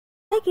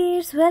Hi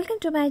kids, welcome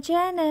to my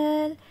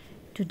channel.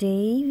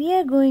 Today we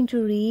are going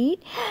to read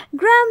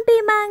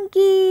Grumpy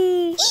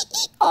Monkey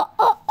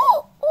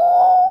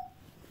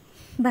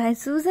by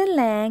Suzanne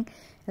Lang,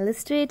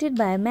 illustrated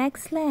by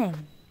Max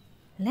Lang.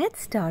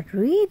 Let's start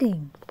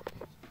reading.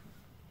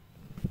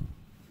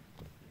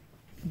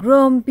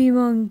 Grumpy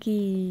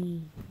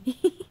Monkey.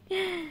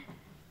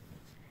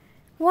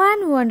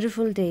 One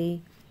wonderful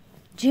day,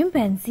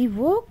 Chimpanzee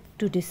woke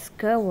to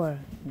discover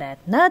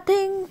that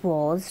nothing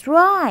was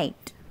right.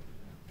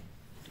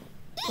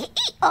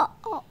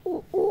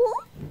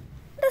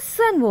 The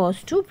sun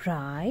was too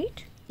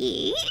bright.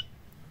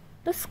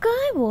 The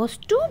sky was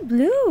too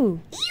blue.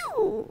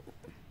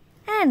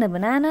 And the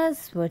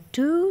bananas were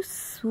too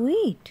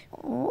sweet.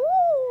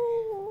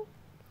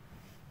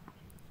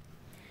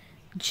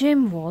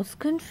 Jim was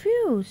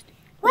confused.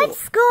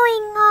 What's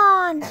going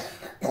on?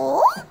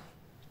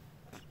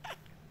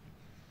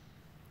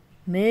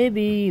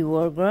 Maybe you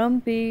are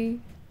grumpy,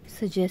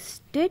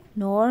 suggested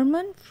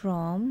Norman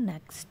from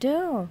next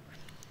door.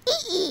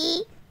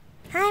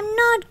 I'm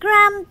not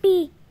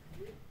grumpy,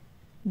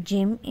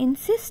 Jim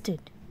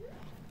insisted.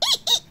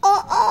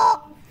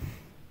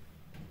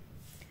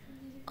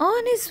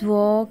 On his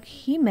walk,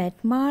 he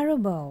met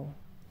Marble.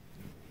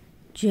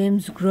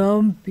 Jim's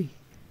grumpy,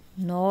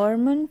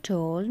 Norman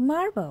told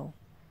Marble.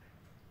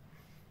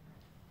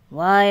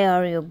 Why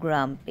are you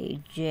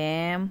grumpy,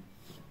 Jim?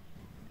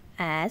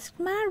 Asked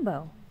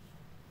Marble.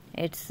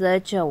 It's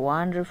such a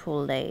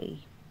wonderful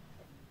day.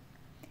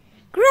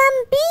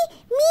 Grumpy?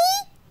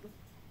 Me?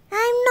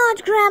 I'm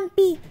not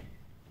grumpy,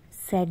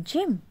 said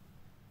Jim.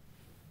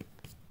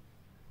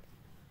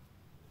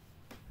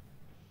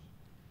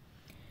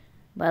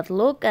 But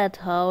look at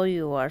how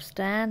you are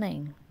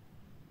standing,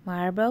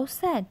 Marble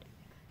said.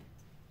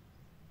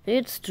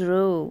 It's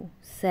true,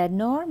 said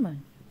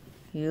Norman.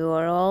 You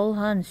are all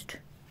hunched.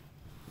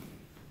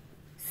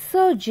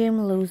 So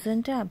Jim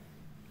loosened up.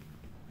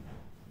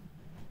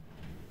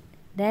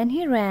 Then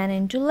he ran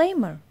into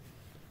Lemur.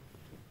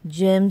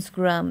 Jim's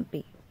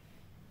grumpy,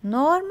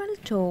 Norman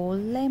told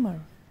Lemur.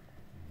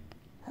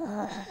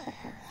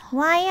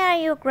 Why are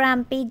you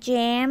grumpy,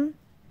 Jim?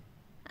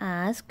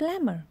 Asked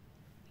Lemur.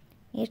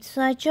 It's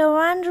such a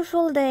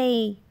wonderful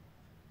day.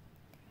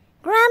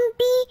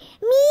 Grumpy?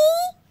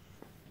 Me?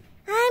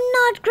 I'm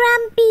not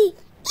grumpy,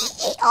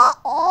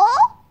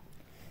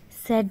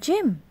 said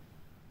Jim.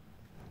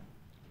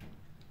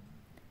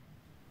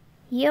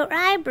 Your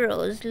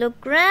eyebrows look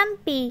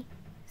grumpy,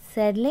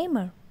 said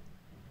Lemur.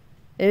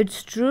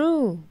 It's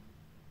true,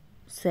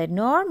 said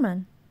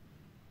Norman.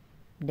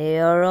 They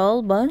are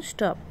all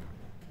bunched up.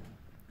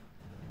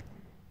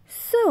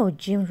 So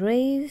Jim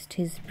raised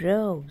his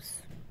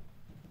brows.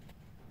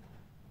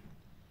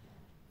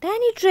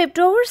 Then he tripped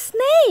over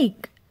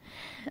Snake.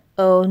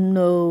 Oh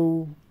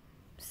no,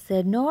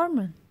 said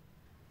Norman.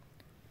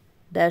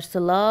 That's the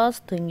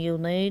last thing you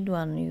need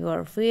when you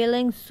are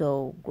feeling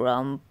so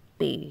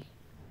grumpy.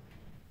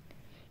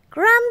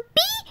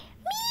 Grumpy?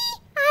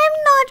 Me? I'm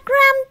not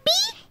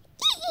grumpy,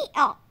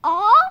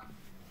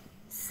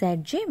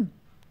 said Jim.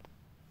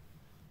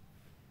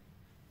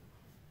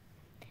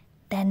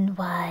 Then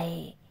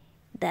why,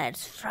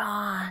 that's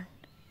fun,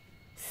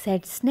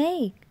 said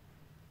Snake.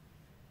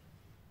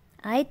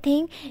 I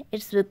think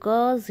it's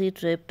because he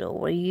tripped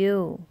over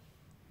you,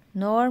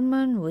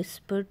 Norman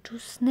whispered to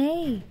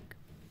Snake.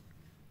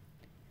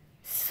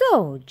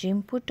 So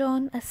Jim put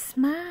on a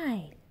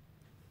smile.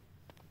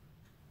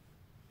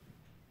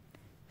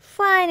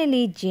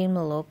 Finally, Jim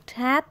looked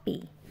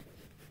happy.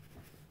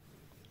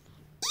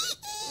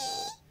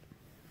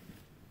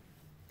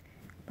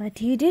 But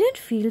he didn't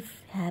feel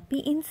happy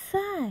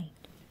inside.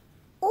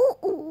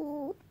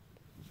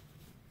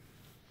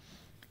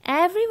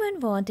 Everyone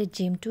wanted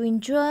Jim to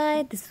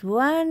enjoy this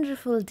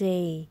wonderful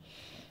day.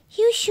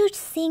 You should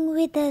sing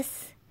with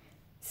us,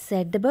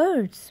 said the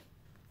birds.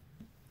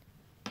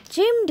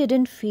 Jim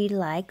didn't feel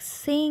like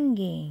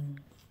singing.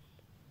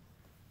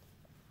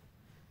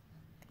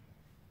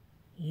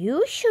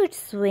 You should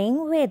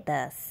swing with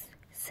us,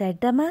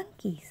 said the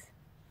monkeys.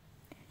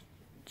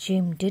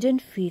 Jim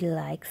didn't feel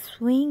like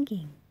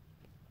swinging.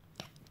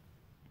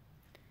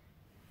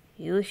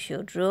 You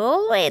should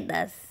roll with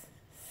us,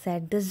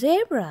 said the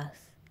zebras.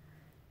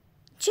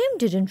 Jim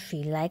didn't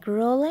feel like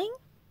rolling.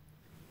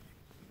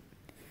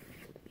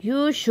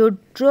 You should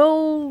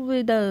stroll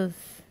with us,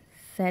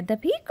 said the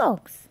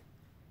peacocks.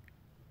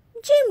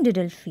 Jim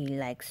didn't feel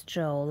like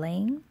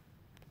strolling.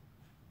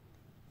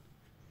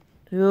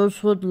 You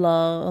should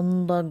lie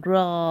on the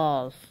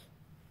grass.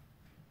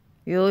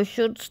 You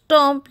should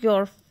stomp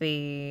your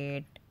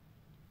feet.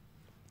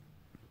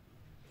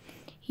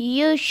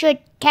 You should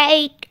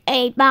take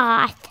a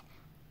bath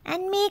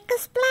and make a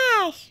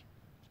splash.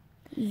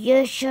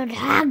 You should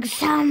hug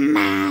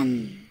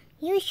someone.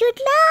 You should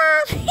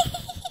laugh.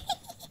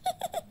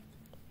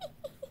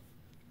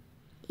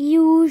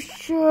 You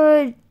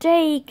should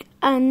take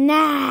a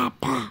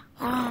nap.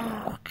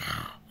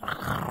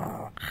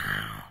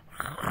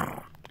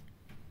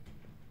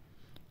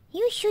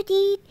 You should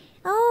eat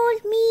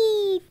old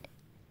meat.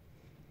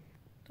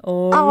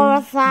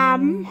 or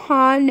some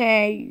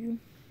honey.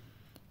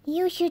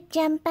 You should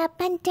jump up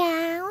and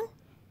down.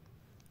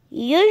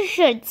 You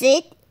should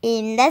sit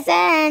in the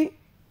sun.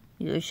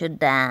 You should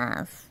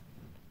dance.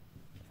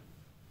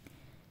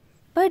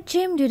 But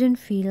Jim didn't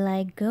feel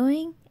like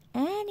going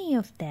any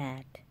of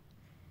that.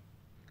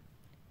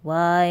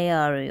 Why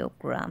are you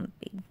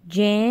grumpy,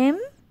 Jim?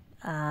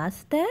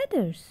 Asked the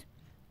others.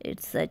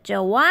 It's such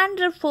a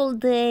wonderful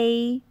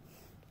day.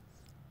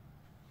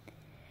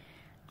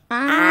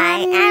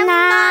 I am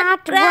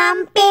not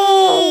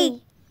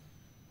grumpy.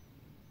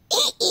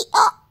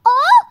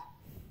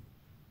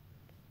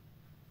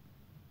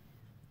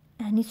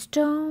 And he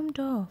stormed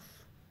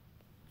off.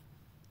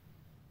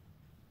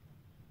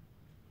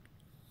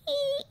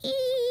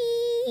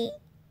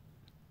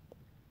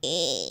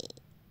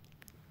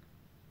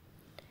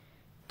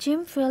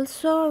 Jim felt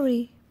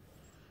sorry,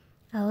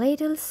 a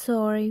little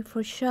sorry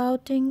for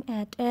shouting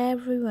at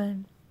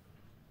everyone,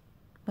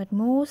 but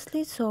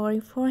mostly sorry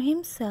for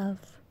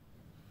himself.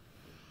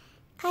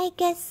 I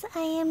guess I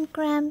am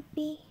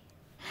grumpy.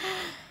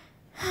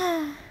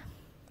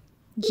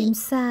 Jim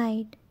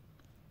sighed,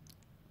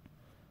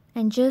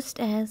 and just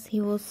as he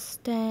was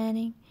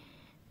starting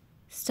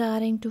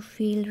to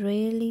feel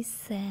really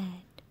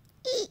sad,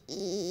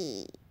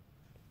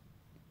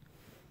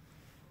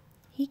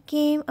 he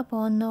came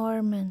upon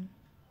Norman.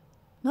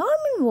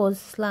 Norman was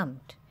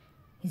slumped.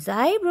 His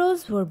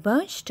eyebrows were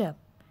bunched up,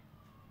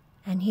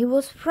 and he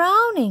was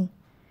frowning.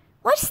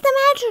 What's the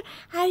matter?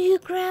 Are you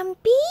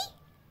grumpy?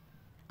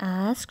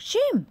 Asked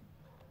Jim.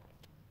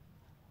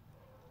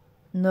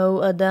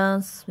 No, a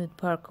dance with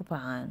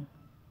Porcupine,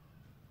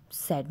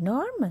 said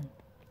Norman.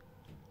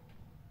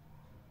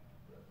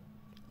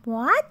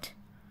 What?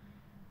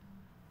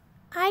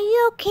 Are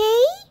you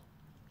okay?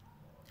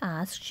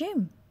 Asked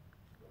Jim.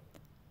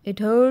 It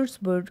hurts,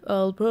 but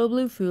I'll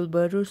probably feel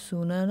better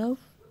soon enough,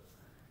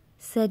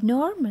 said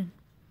Norman.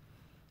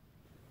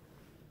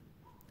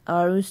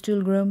 Are you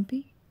still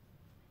grumpy?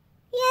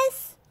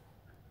 Yes,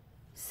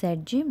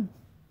 said Jim.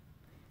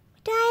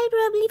 but I'll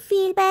probably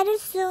feel better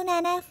soon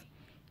enough,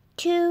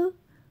 too.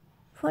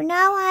 For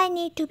now I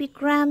need to be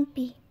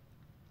grumpy.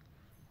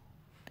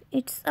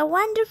 It's a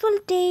wonderful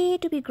day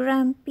to be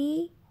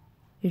grumpy.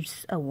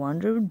 It's a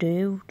wonderful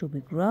day to be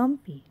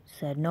grumpy,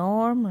 said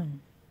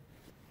Norman.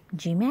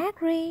 Jim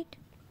agreed.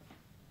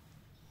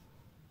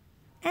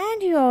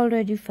 And he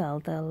already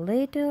felt a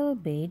little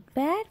bit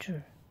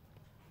better.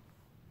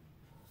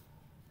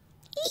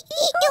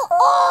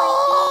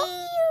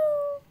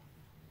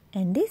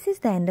 And this is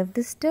the end of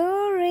the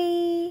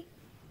story.